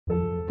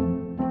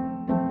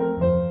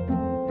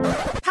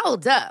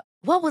Hold up.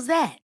 What was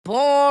that?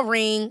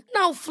 Boring.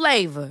 No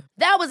flavor.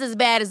 That was as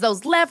bad as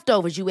those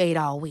leftovers you ate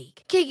all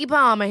week. Keke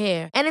Palmer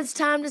here, and it's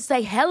time to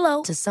say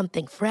hello to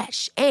something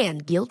fresh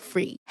and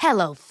guilt-free.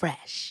 Hello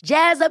Fresh.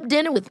 Jazz up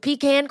dinner with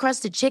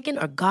pecan-crusted chicken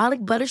or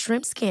garlic butter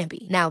shrimp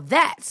scampi. Now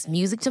that's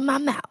music to my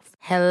mouth.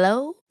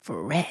 Hello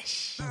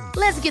Fresh.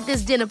 Let's get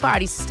this dinner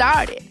party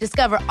started.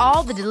 Discover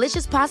all the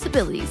delicious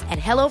possibilities at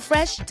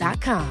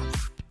hellofresh.com.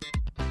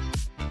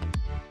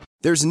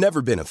 There's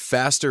never been a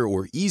faster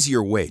or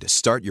easier way to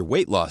start your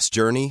weight loss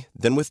journey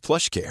than with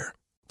PlushCare.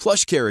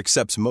 PlushCare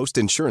accepts most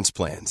insurance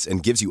plans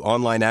and gives you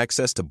online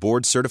access to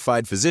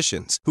board-certified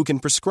physicians who can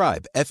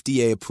prescribe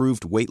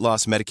FDA-approved weight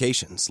loss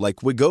medications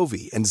like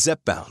Wegovy and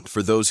Zepbound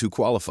for those who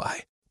qualify.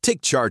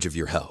 Take charge of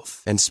your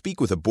health and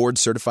speak with a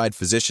board-certified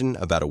physician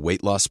about a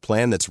weight loss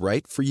plan that's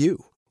right for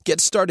you.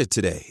 Get started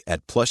today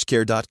at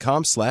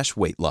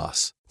plushcare.com/weight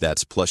loss.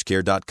 That's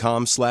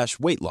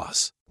plushcare.com/weight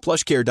loss.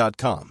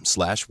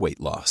 plushcare.com/weight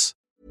loss.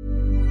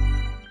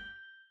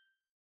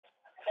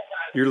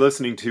 You're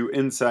listening to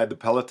Inside the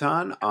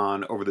Peloton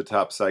on Over the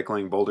Top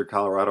Cycling, Boulder,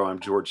 Colorado. I'm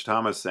George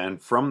Thomas,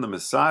 and from the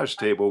massage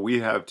table, we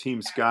have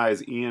Team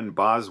Sky's Ian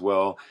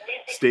Boswell,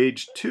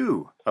 Stage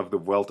 2 of the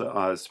Vuelta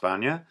a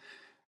España.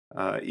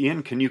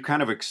 Ian, can you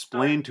kind of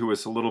explain to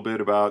us a little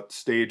bit about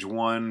Stage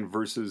 1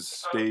 versus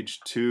Stage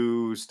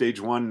 2? Stage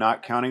 1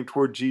 not counting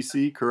toward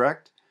GC,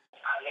 correct?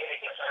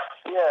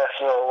 Yeah,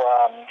 so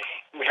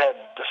we had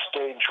the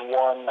Stage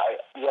 1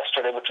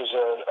 yesterday, which was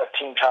a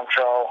team time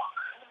trial,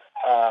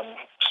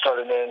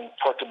 starting in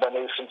Puerto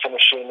Banús and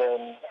finishing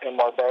in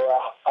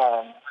Marbella.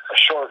 A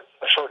short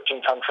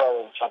team time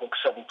trial of, I think,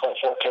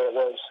 7.4K it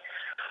was.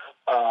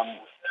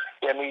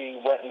 And we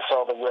went and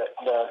saw the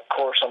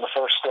course on the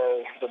first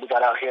day that we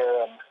got out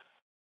here, and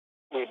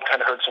we'd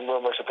kind of heard some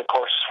rumors that the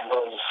course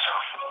was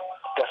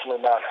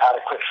definitely not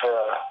adequate for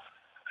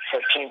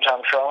a team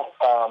time trial.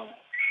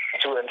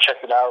 So we went and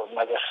checked it out, and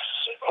I guess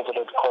over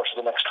the course of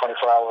the next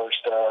 24 hours,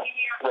 the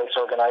race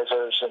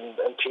organizers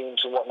and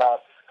teams and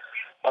whatnot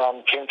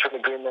came to an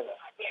agreement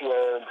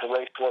where the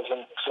race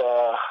didn't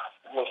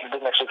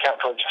actually count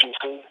towards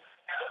GC.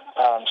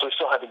 So we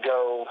still had to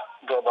go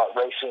about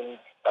racing,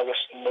 I guess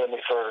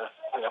mainly for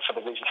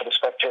the reason for the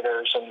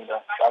spectators, and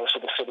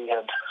obviously the city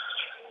had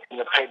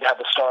paid to have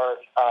the start.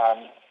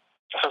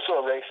 So still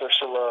a race, there's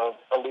still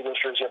a leader's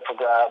jersey up for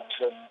grabs,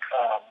 and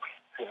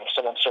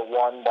someone still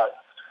won,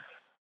 but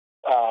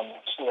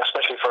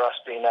especially for us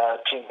being a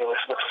team with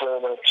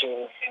Froome and a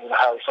team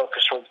highly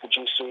focused towards the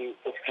GC,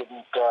 it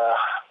didn't.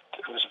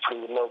 It was a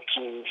pretty low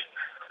key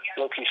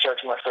start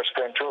to my first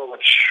Grand Tour,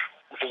 which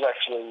was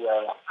actually I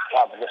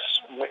guess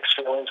mixed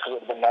feelings, because it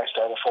would have been nice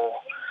to have a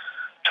full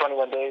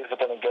 21 days, but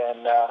then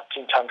again,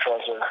 team time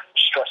trials are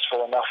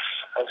stressful enough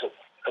as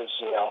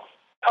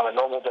on a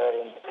normal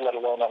day, and let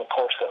alone on a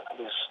course that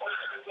was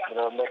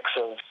a mix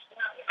of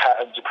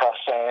pads across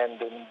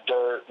sand and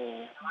dirt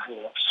and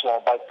small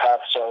bike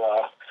paths.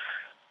 So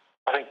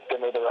I think they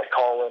made the right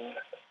call in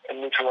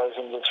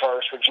neutralizing as far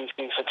as for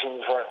GC, so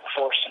teams weren't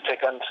forced to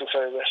take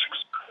unnecessary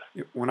risks.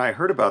 When I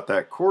heard about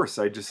that course,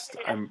 I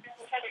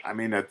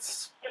mean,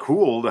 it's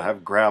cool to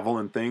have gravel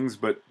and things,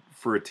 but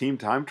for a team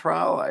time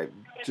trial, I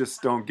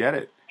just don't get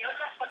it.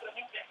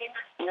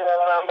 Yeah,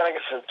 I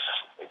guess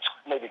it's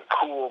maybe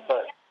cool,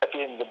 but at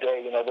the end of the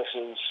day, this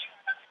is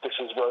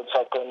road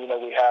cycling.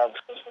 We have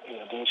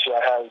the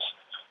UCI has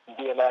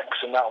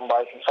BMX and mountain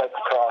bike and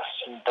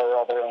cyclocross, and they're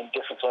all their own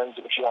disciplines.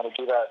 If you want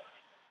to do that,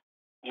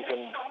 you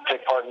can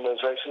take part in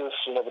those races.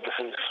 But this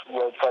is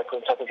road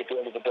cycling, so I think at the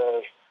end of the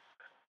day,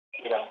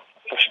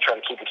 we should try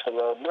to keep it to the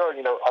road. There are,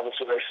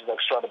 obviously races like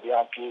Strade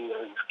Bianche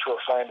or Tour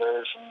of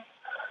Flanders and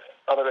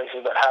other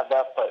races that have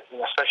that, but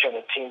especially in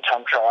the team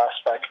time trial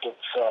aspect,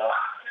 it's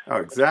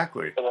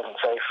exactly. It wasn't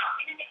safe.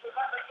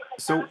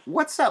 So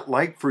what's that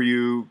like for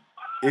you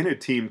in a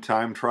team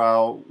time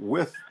trial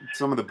with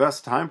some of the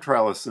best time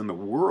trialists in the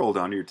world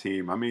on your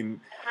team? I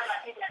mean,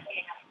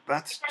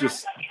 that's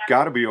just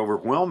got to be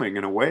overwhelming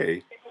in a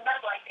way.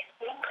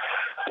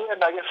 Yeah,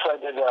 and I guess I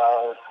did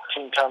a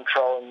team time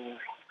trial in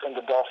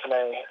the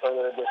Dauphiné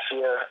earlier this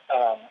year.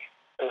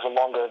 It was a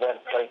longer event,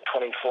 like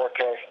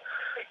 24K.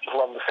 A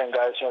lot of the same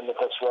guys,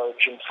 Nicholas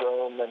Roach and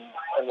Froome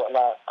and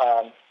whatnot.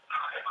 And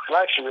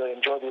I actually really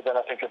enjoyed the event.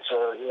 I think it's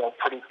a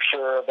pretty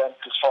pure event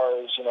as far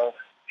as the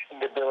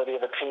ability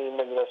of a team,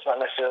 and it's not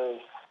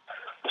necessarily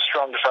the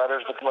strongest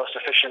riders, but the most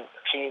efficient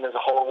team as a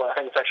whole. I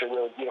think it's actually a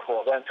really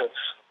beautiful event.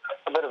 It's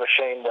a bit of a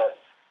shame that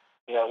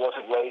it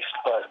wasn't raced,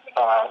 but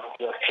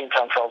team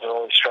time trials are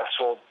always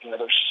stressful.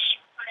 There's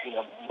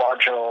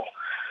marginal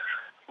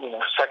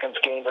seconds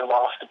gained or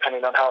lost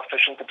depending on how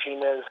efficient the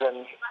team is,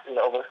 and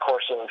over the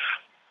course of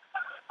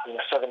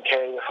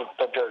 7K with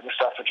the dirt and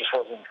stuff, it just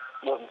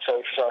wasn't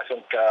safe. So I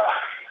think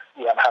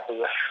I'm happy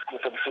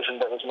with the decision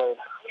that was made.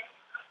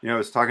 I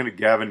was talking to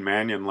Gavin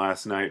Mannion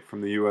last night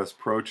from the U.S.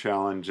 Pro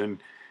Challenge,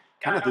 and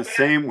kind of the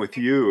same with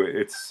you.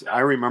 I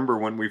remember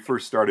when we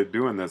first started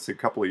doing this a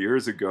couple of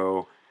years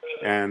ago,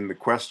 and the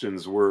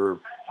questions were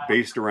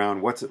based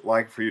around what's it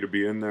like for you to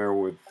be in there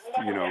with,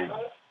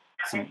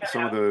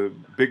 some of the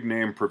big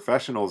name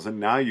professionals, and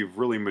now you've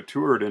really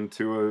matured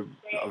into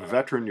a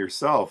veteran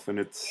yourself, and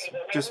it's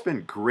just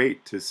been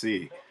great to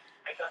see.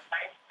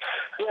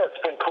 Yeah,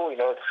 it's been cool.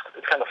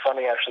 It's kind of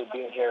funny actually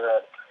being here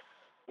at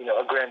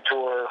a Grand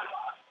Tour.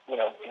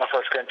 My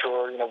first Grand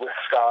Tour. With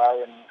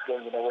Sky, and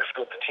then with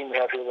the team we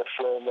have here with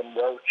Froome and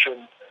Roach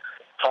and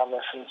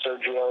Thomas and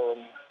Sergio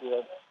and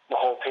the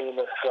whole team.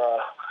 It's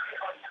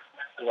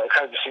it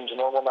kind of just seems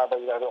normal now that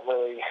I don't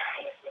really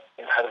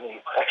have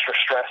any extra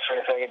stress or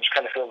anything. It just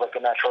kind of feels like a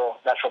natural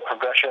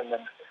progression,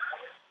 and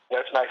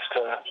it's nice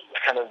to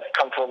kind of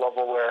come to a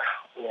level where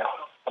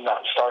I'm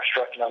not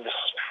starstruck, and I'm just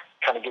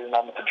kind of getting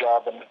on with the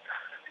job and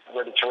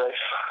ready to race.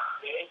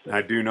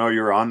 I do know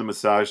you're on the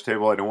massage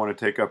table. I don't want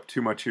to take up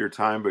too much of your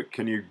time, but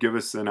can you give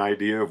us an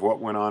idea of what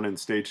went on in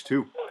stage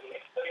 2?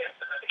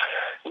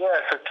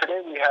 Yeah, so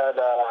today we had,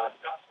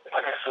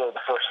 I guess the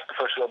first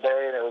real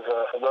day, and it was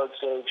a road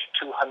stage,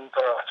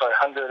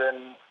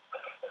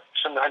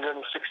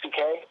 160K.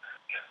 It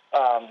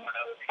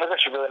was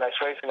actually a really nice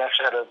race, and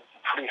actually had a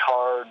pretty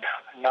hard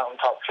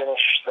mountaintop finish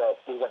that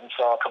we went and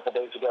saw a couple of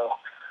days ago.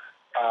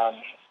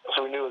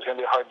 So we knew it was going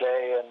to be a hard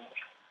day, and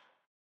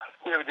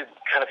we did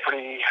kind of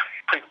pretty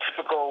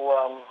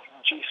typical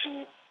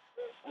GC,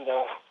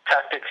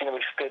 tactics.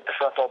 We stayed at the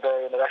front all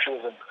day, and it actually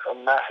was a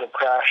massive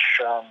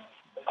crash.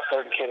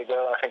 30K to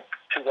go. I think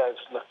 2 guys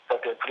looked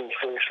like they're pretty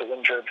seriously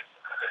injured.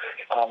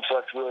 So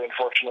that's really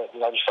unfortunate.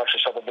 I just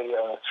actually saw the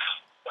video, and it's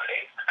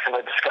kind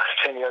of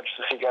disgusting, just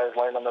to see guys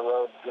laying on the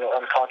road,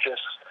 unconscious.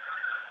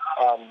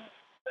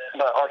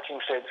 But our team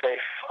stayed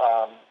safe.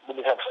 We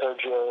did have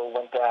Sergio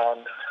went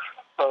down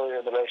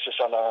earlier in the race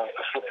just on a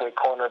slippery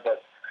corner,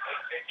 but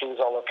he was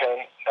all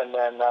okay. And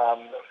then,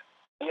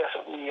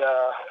 so we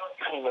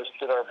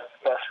did our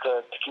best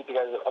to keep the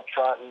guys up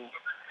front. And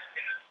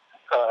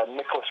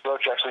Nicholas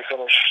Roach actually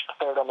finished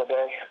third on the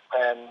day,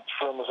 and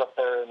Froome was up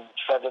there in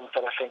 7th,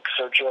 and I think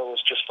Sergio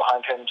was just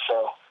behind him.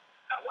 So,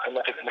 and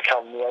I think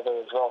Mikel Nieve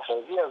as well.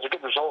 So it was a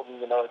good result,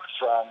 and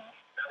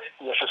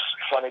it's just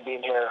funny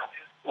being here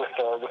with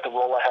the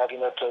role I have,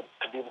 to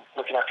be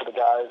looking after the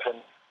guys. And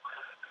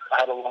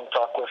I had a long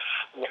talk with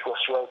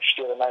Nicholas Roach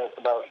the other night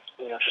about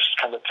just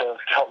kind of to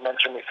help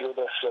mentor me through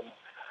this. And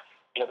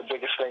the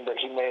biggest thing that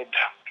he made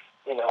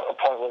a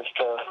point was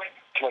to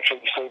make sure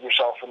you save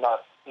yourself and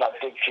not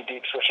dig too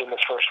deep, especially in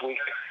this first week.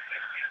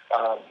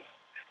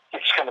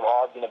 It's kind of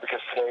odd,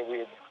 because today we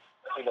had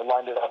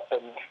lined it up,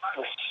 and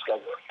this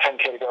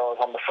 10K to go. I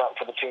was on the front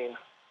for the team.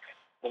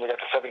 Then we got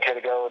to 7K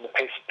to go, and the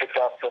pace picked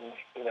up. And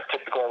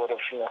typically I would have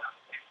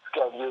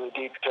dug really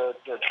deep to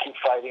keep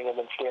fighting and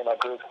then stay in that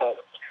group. But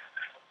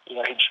he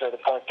just made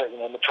a point that in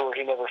the Tour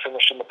he never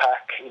finished in the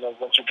pack.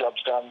 Once your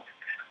job's done,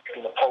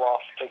 pull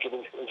off, take it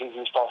as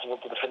easy as possible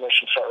to the finish,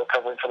 and start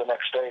recovering for the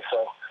next day.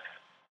 So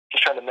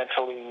just trying to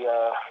mentally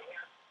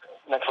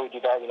do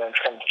that, and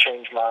kind of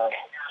change my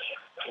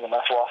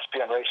my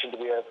philosophy on racing to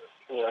be a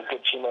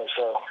good teammate.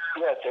 So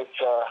it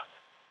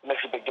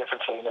makes a big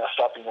difference.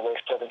 Stopping the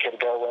race 7K to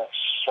go when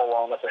it's so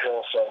long up the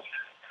hill. So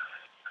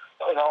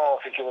in all,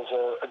 I think it was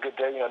a good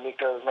day.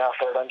 Nico is now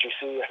third on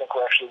GC. I think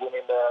we're actually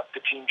winning the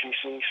team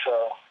GC. So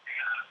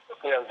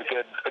it was a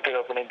good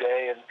opening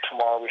day. And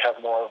tomorrow we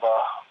have more of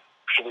a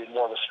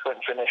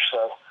sprint finish.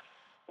 So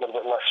a little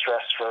bit less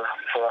stress for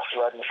us to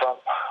ride in the front.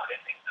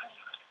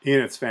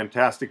 Ian, it's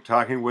fantastic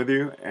talking with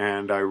you,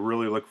 and I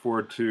really look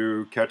forward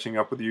to catching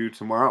up with you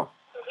tomorrow.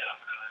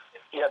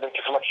 Yeah, thank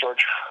you so much,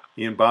 George.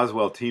 Ian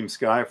Boswell, Team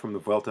Sky from the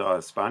Vuelta a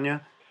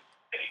España.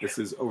 This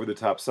is Over the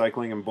Top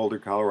Cycling in Boulder,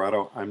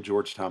 Colorado. I'm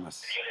George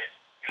Thomas.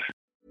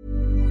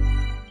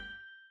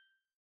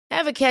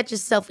 Ever catch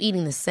yourself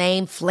eating the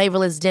same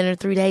flavorless dinner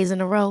 3 days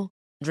in a row?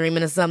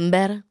 Dreaming of something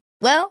better?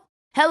 Well,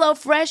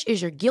 HelloFresh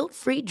is your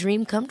guilt-free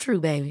dream come true,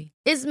 baby.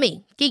 It's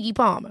me, Keke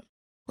Palmer.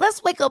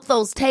 Let's wake up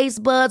those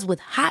taste buds with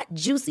hot,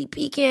 juicy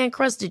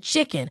pecan-crusted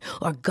chicken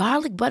or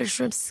garlic butter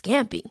shrimp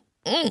scampi.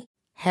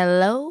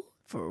 Hello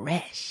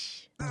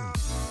Fresh.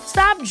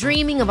 Stop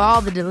dreaming of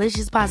all the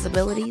delicious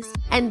possibilities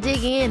and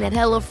dig in at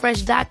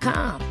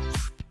HelloFresh.com.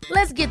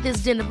 Let's get this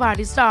dinner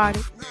party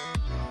started.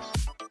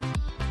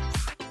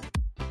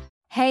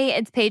 Hey,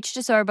 it's Paige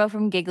DeSorbo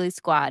from Giggly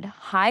Squad.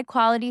 High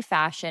quality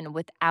fashion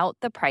without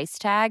the price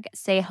tag.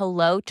 Say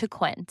hello to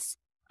Quince.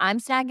 I'm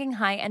snagging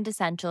high-end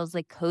essentials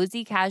like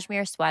cozy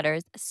cashmere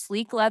sweaters,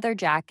 sleek leather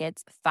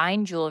jackets,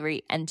 fine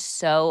jewelry, and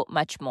so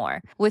much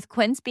more. With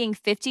Quince being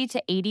 50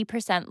 to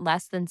 80%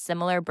 less than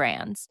similar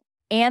brands.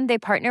 And they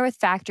partner with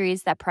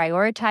factories that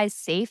prioritize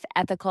safe,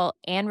 ethical,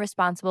 and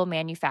responsible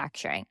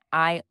manufacturing.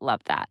 I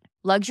love that.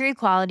 Luxury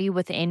quality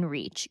within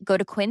reach. Go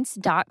to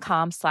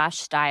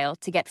quince.com/style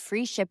to get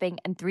free shipping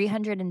and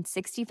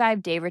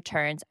 365-day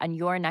returns on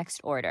your next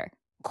order.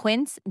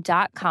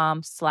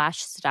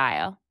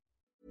 Quince.com/style.